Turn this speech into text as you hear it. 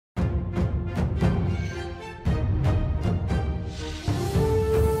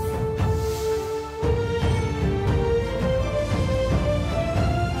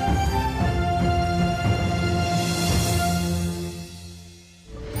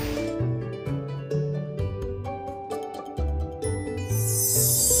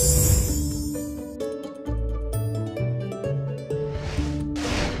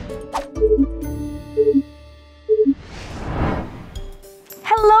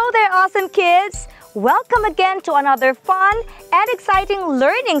awesome kids! Welcome again to another fun and exciting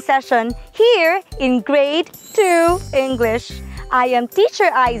learning session here in Grade 2 English. I am Teacher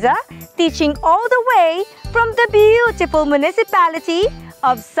Aiza, teaching all the way from the beautiful municipality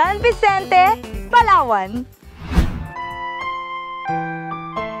of San Vicente, Palawan.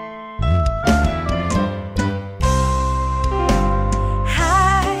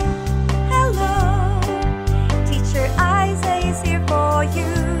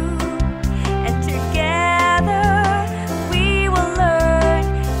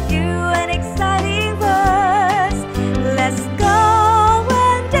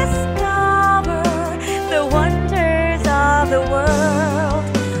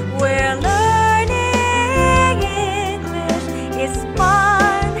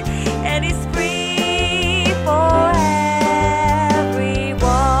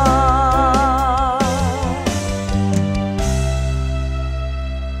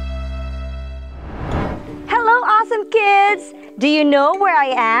 Kids, do you know where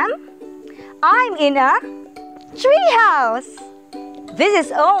I am? I'm in a treehouse. This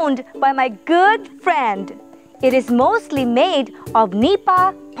is owned by my good friend. It is mostly made of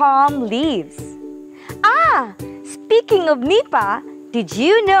nipa palm leaves. Speaking of nipa, did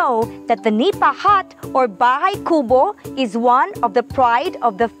you know that the nipa hut or bahay kubo is one of the pride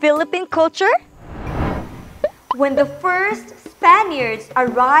of the Philippine culture? When the first Spaniards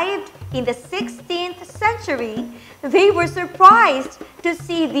arrived in the 16th century, they were surprised to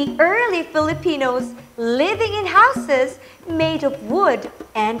see the early Filipinos living in houses made of wood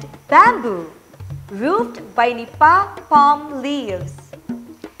and bamboo, roofed by nipa palm leaves.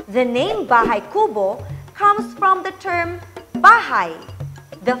 The name bahay kubo comes from the term bahay,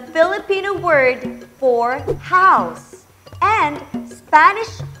 the Filipino word for house, and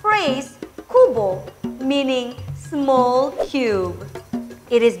Spanish phrase kubo, meaning small cube.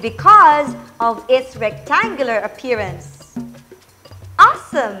 It is because of its rectangular appearance.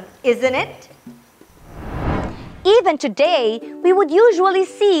 Awesome, isn't it? Even today, we would usually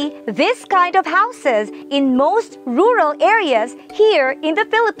see this kind of houses in most rural areas here in the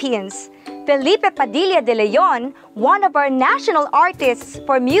Philippines. Felipe Padilla de Leon, one of our national artists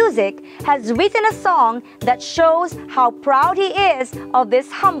for music, has written a song that shows how proud he is of this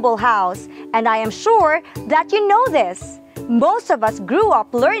humble house. And I am sure that you know this. Most of us grew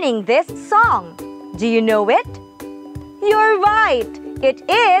up learning this song. Do you know it? You're right. It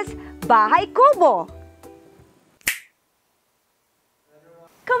is Bahay Kubo.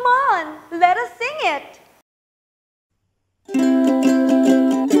 Come on, let us sing it.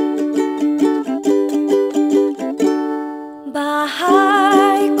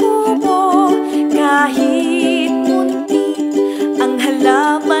 Bahay kubo, kahit munti ang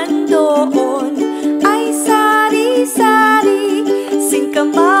halaman doon ay sari-sari,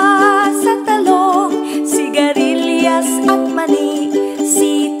 singkamas at talong, sigarilyas at mani,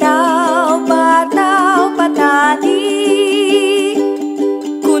 sitaw, bataw, patani,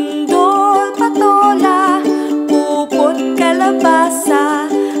 kundol, patola, upot, kalabasa,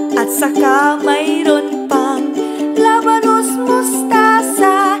 at saka mayroon pang labanos,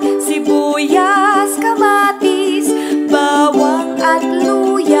 mustasa, sibuyas, kamatis, bawang at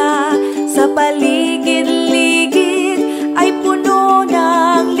luya. Sa paligid-ligid ay puno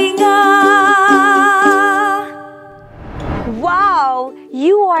ng linga. Wow!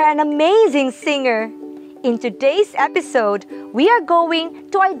 You are an amazing singer! In today's episode, we are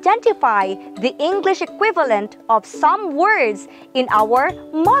going to identify the English equivalent of some words in our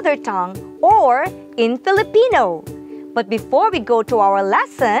mother tongue or in Filipino. But before we go to our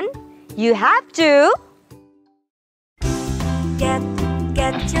lesson, you have to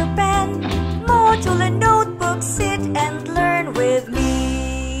Get your pen, module and notebook, sit and learn with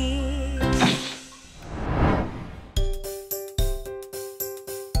me.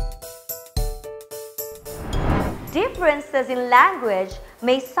 Differences in language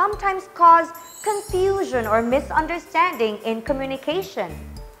may sometimes cause confusion or misunderstanding in communication.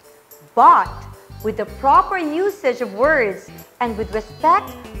 But with the proper usage of words and with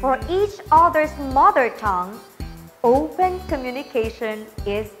respect for each other's mother tongue, open communication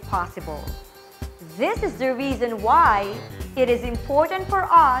is possible. This is the reason why it is important for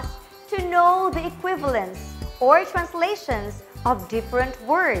us to know the equivalents or translations of different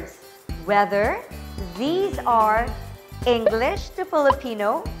words, whether these are English to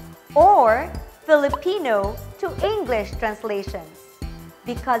Filipino or Filipino to English translations,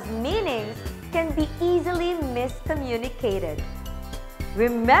 because meanings can be easily miscommunicated.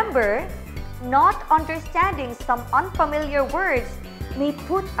 Remember, not understanding some unfamiliar words may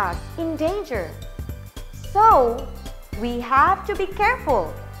put us in danger. So, we have to be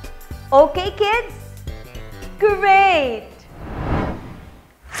careful. Okay, kids? Great!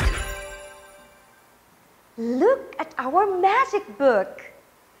 Look at our magic book.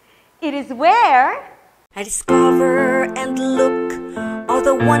 It is where I discover and look all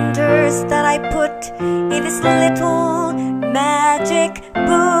the wonders that I put in this little magic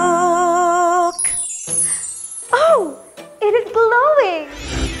book. Oh, it is glowing!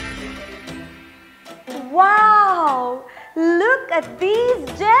 Wow! Look at these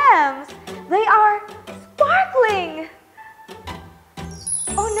gems! They are sparkling!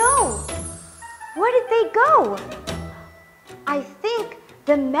 Oh no! Where did they go? I think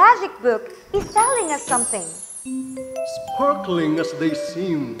the magic book is telling us something. Sparkling as they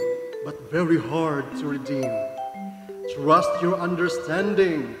seem, but very hard to redeem. Trust your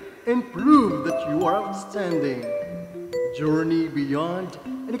understanding and prove that you are outstanding. Journey beyond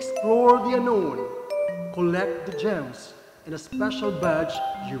and explore the unknown. Collect the gems and a special badge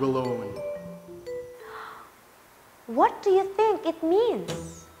you will own. What do you think it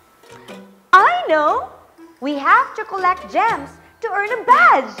means? I know! We have to collect gems to earn a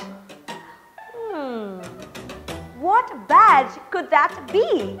badge. What badge could that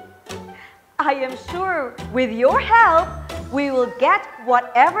be? I am sure with your help, we will get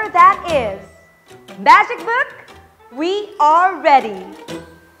whatever that is. Magic book, we are ready.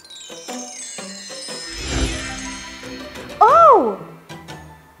 Oh!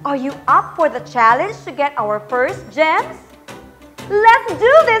 Are you up for the challenge to get our first gems? Let's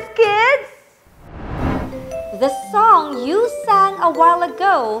do this, kids! The song you sang a while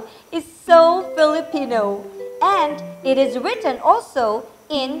ago is so Filipino, and it is written also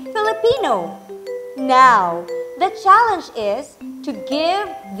in Filipino. Now, the challenge is to give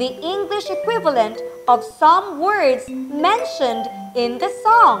the English equivalent of some words mentioned in the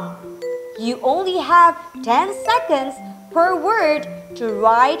song. You only have 10 seconds per word to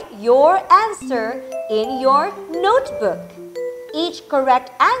write your answer in your notebook. Each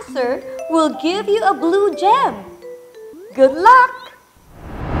correct answer will give you a blue gem. Good luck!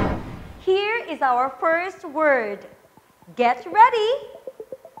 Here is our first word. Get ready.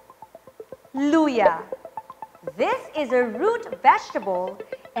 Luya. This is a root vegetable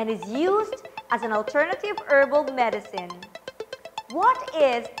and is used as an alternative herbal medicine. What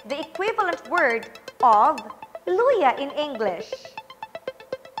is the equivalent word of luya in English?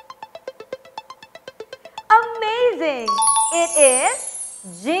 Amazing! It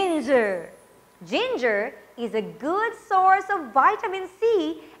is ginger. Ginger is a good source of vitamin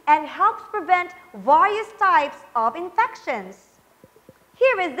C and helps prevent various types of infections.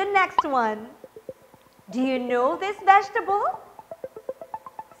 Here is the next one. Do you know this vegetable?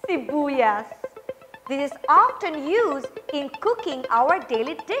 Sibuyas. This is often used in cooking our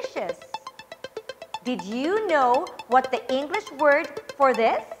daily dishes. Did you know what the English word for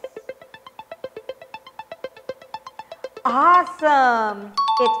this? Awesome!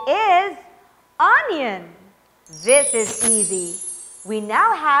 It is onion. This is easy. We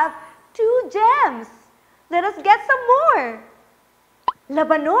now have 2 gems. Let us get some more.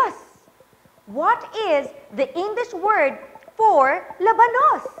 Labanos. What is the English word for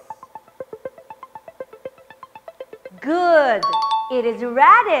labanos? Good. It is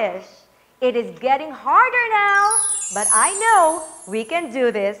radish. It is getting harder now, but I know we can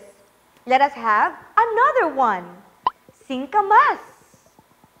do this. Let us have another one. Singkamas.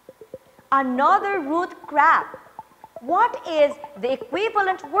 Another root crab. What is the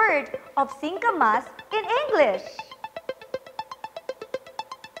equivalent word of singkamas in English?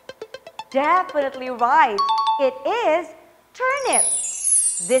 Definitely right. It is turnip.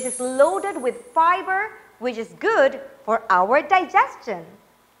 This is loaded with fiber, which is good for our digestion.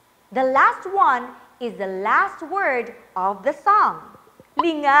 The last one is the last word of the song.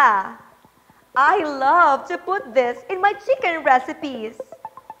 Linga. I love to put this in my chicken recipes.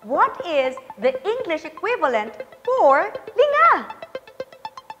 What is the English equivalent for linga?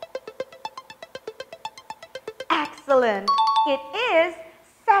 Excellent! It is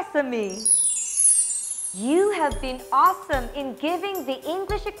sesame. You have been awesome in giving the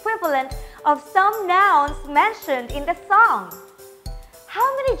English equivalent of some nouns mentioned in the song.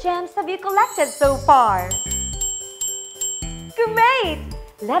 How many gems have you collected so far? Great!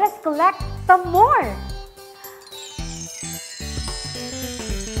 Let us collect some more.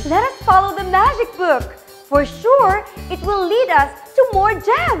 Let us follow the magic book. For sure, it will lead us to more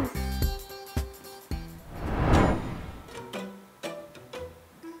gems.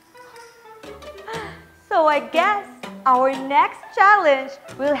 So I guess our next challenge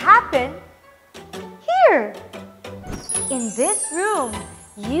will happen here. In this room,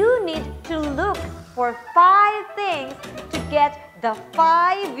 you need to look for 5 things to get the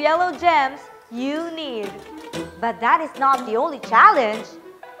 5 yellow gems you need. But that is not the only challenge,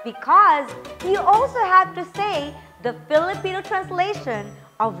 because you also have to say the Filipino translation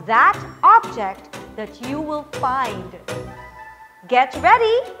of that object that you will find. Get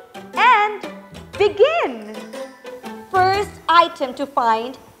ready and begin! First item to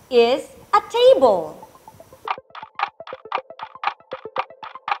find is a table.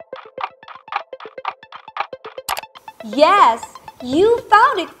 Yes, you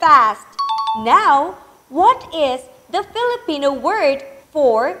found it fast. Now, what is the Filipino word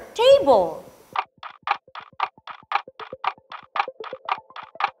for table?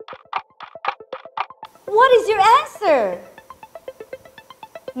 What is your answer?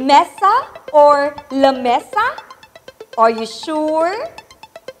 Mesa or la mesa? Are you sure?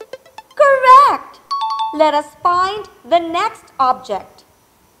 Correct! Let us find the next object.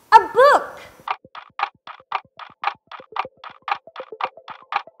 A book.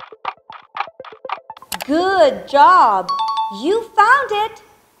 Good job! You found it!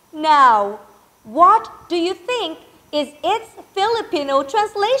 Now, what do you think is its Filipino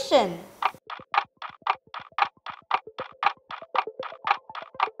translation?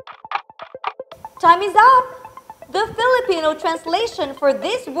 Time is up! The Filipino translation for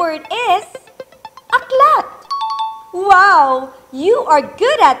this word is aklat. Wow! You are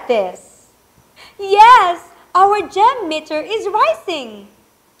good at this! Yes! Our gem meter is rising!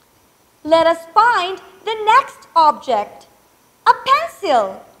 Let us find the next object. A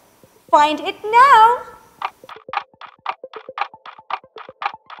pencil. Find it now.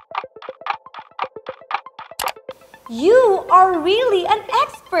 You are really an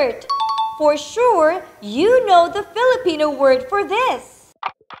expert. For sure, you know the Filipino word for this.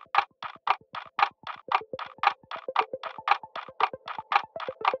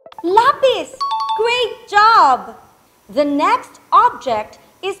 Lapis. Great job. The next object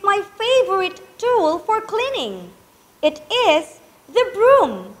is my favorite tool for cleaning. It is the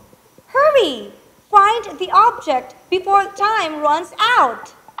broom. Hurry! Find the object before time runs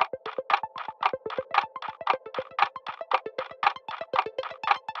out.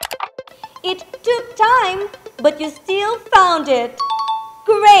 It took time, but you still found it.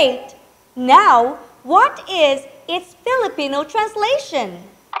 Great! Now, what is its Filipino translation?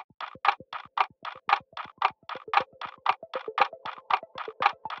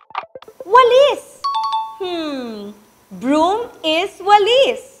 Walis. Broom is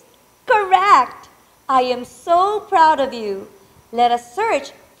walis. Correct. I am so proud of you. Let us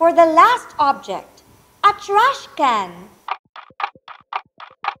search for the last object. A trash can.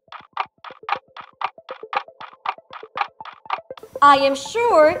 I am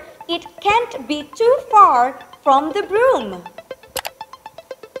sure it can't be too far from the broom.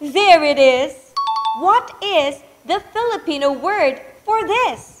 There it is. What is the Filipino word for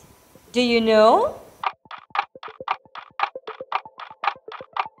this? Do you know?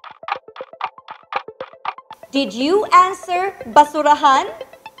 Did you answer basurahan?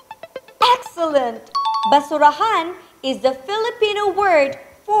 Excellent! Basurahan is the Filipino word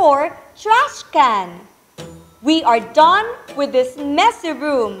for trash can. We are done with this messy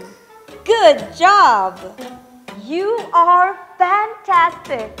room. Good job! You are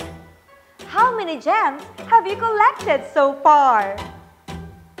fantastic! How many gems have you collected so far?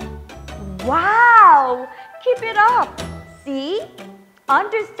 Wow! Keep it up! See?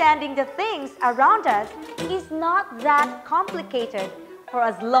 Understanding the things around us is not that complicated for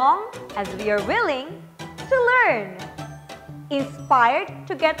as long as we are willing to learn. Inspired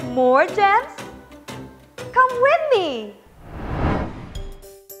to get more gems? Come with me!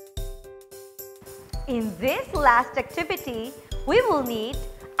 In this last activity, we will need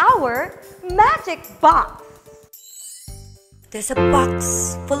our magic box. There's a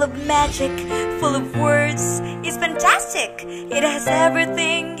box full of magic, full of words. It's fantastic. It has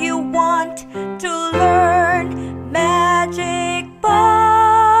everything you want to learn. Magic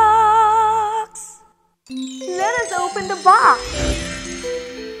box. Let us open the box.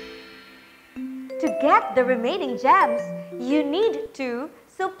 To get the remaining gems, you need to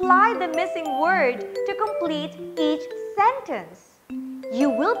supply the missing word to complete each sentence. You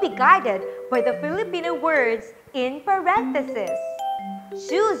will be guided by the Filipino words in parentheses.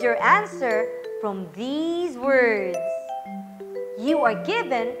 Choose your answer from these words. You are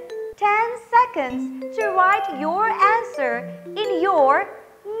given 10 seconds to write your answer in your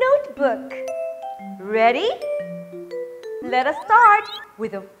notebook. Ready? Let us start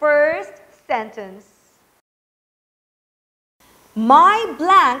with the first sentence. My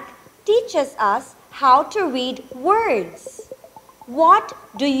blank teaches us how to read words. What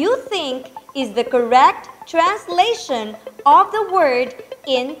do you think is the correct translation of the word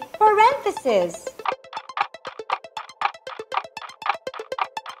in parentheses?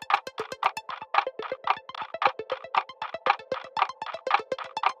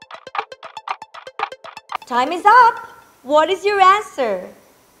 Time is up. What is your answer?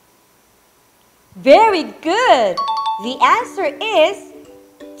 Very good. The answer is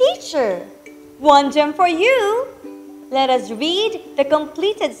teacher. 1 gem for you. Let us read the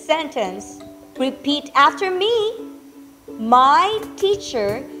completed sentence. Repeat after me. My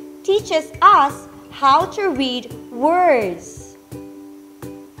teacher teaches us how to read words.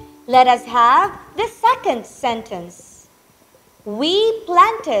 Let us have the second sentence. We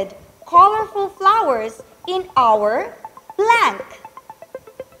planted colorful flowers in our blank.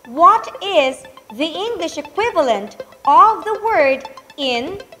 What is the English equivalent of the word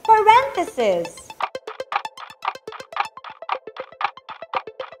in parentheses?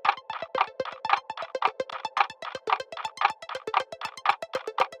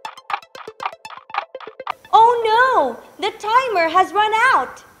 Oh no! The timer has run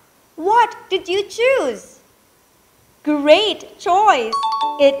out. What did you choose? Great choice!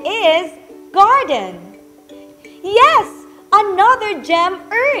 It is garden. Yes! Another gem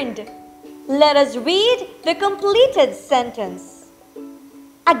earned. Let us read the completed sentence.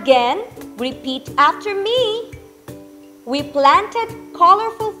 Again, repeat after me. We planted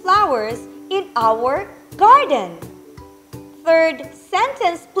colorful flowers in our garden. Third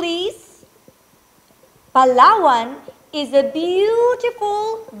sentence, please. Palawan is a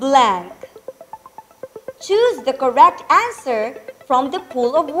beautiful blank. Choose the correct answer from the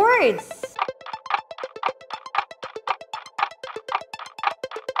pool of words.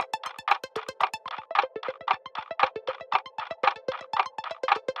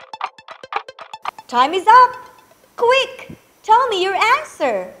 Time is up. Quick, tell me your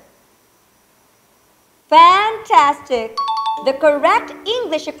answer. Fantastic. The correct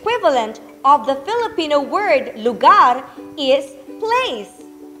English equivalent of the Filipino word lugar is place.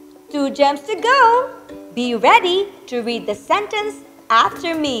 2 gems to go. Be ready to read the sentence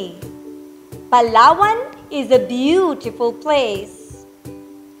after me. Palawan is a beautiful place.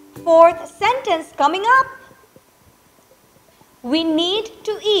 Fourth sentence coming up. We need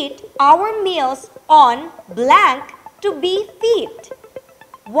to eat our meals on blank to be fit.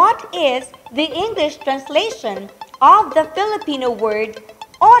 What is the English translation of the Filipino word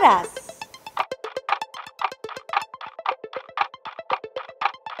oras?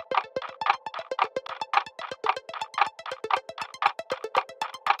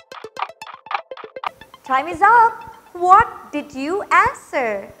 Time is up. What did you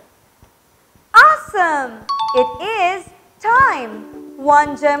answer? Awesome! It is time.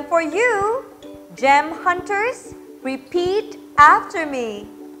 1 gem for you. Gem hunters, repeat after me.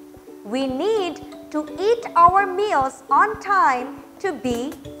 We need to eat our meals on time to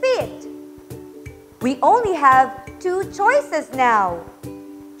be fit. We only have 2 choices now.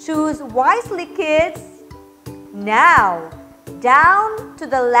 Choose wisely, kids. Now, down to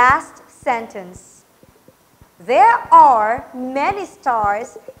the last sentence. There are many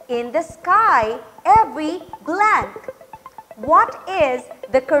stars in the sky every blank. What is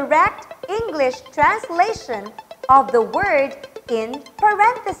the correct English translation of the word in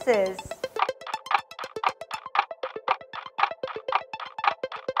parentheses?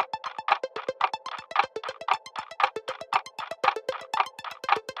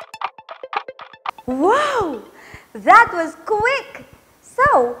 Wow! That was quick!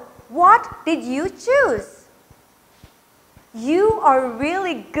 So, what did you choose? You are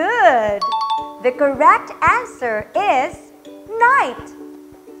really good! The correct answer is night.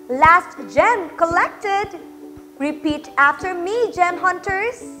 Last gem collected. Repeat after me, gem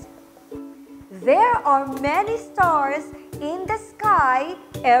hunters. There are many stars in the sky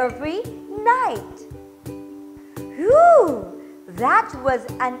every night. Whew! That was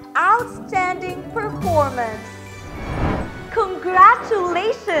an outstanding performance.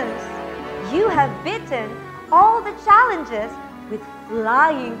 Congratulations! You have beaten all the challenges with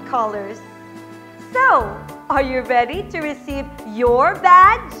flying colors. So, are you ready to receive your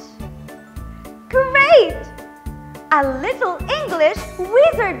badge? Great! A little English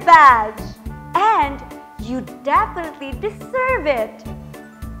wizard badge! And you definitely deserve it.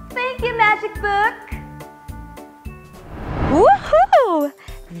 Thank you, Magic Book. Woohoo!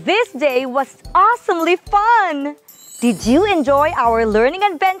 This day was awesomely fun. Did you enjoy our learning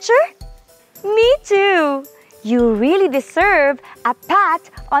adventure? Me too. You really deserve a pat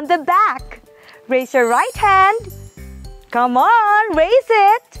on the back. Raise your right hand. Come on, raise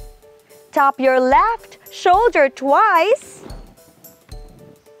it. Tap your left shoulder twice.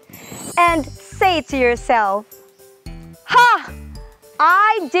 And say to yourself, "Ha!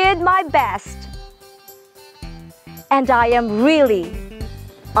 I did my best. And I am really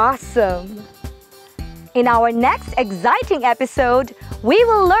awesome." In our next exciting episode, we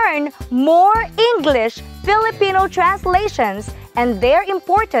will learn more English Filipino translations and their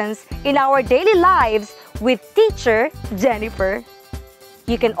importance in our daily lives with Teacher Jennifer.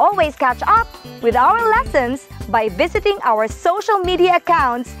 You can always catch up with our lessons by visiting our social media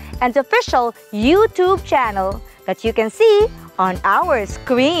accounts and official YouTube channel that you can see on our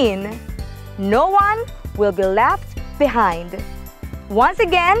screen. No one will be left behind. Once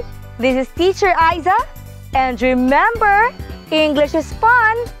again, this is Teacher Aiza, and remember, English is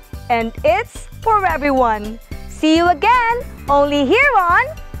fun and it's for everyone. See you again only here on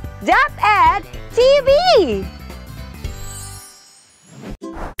DepEd TV!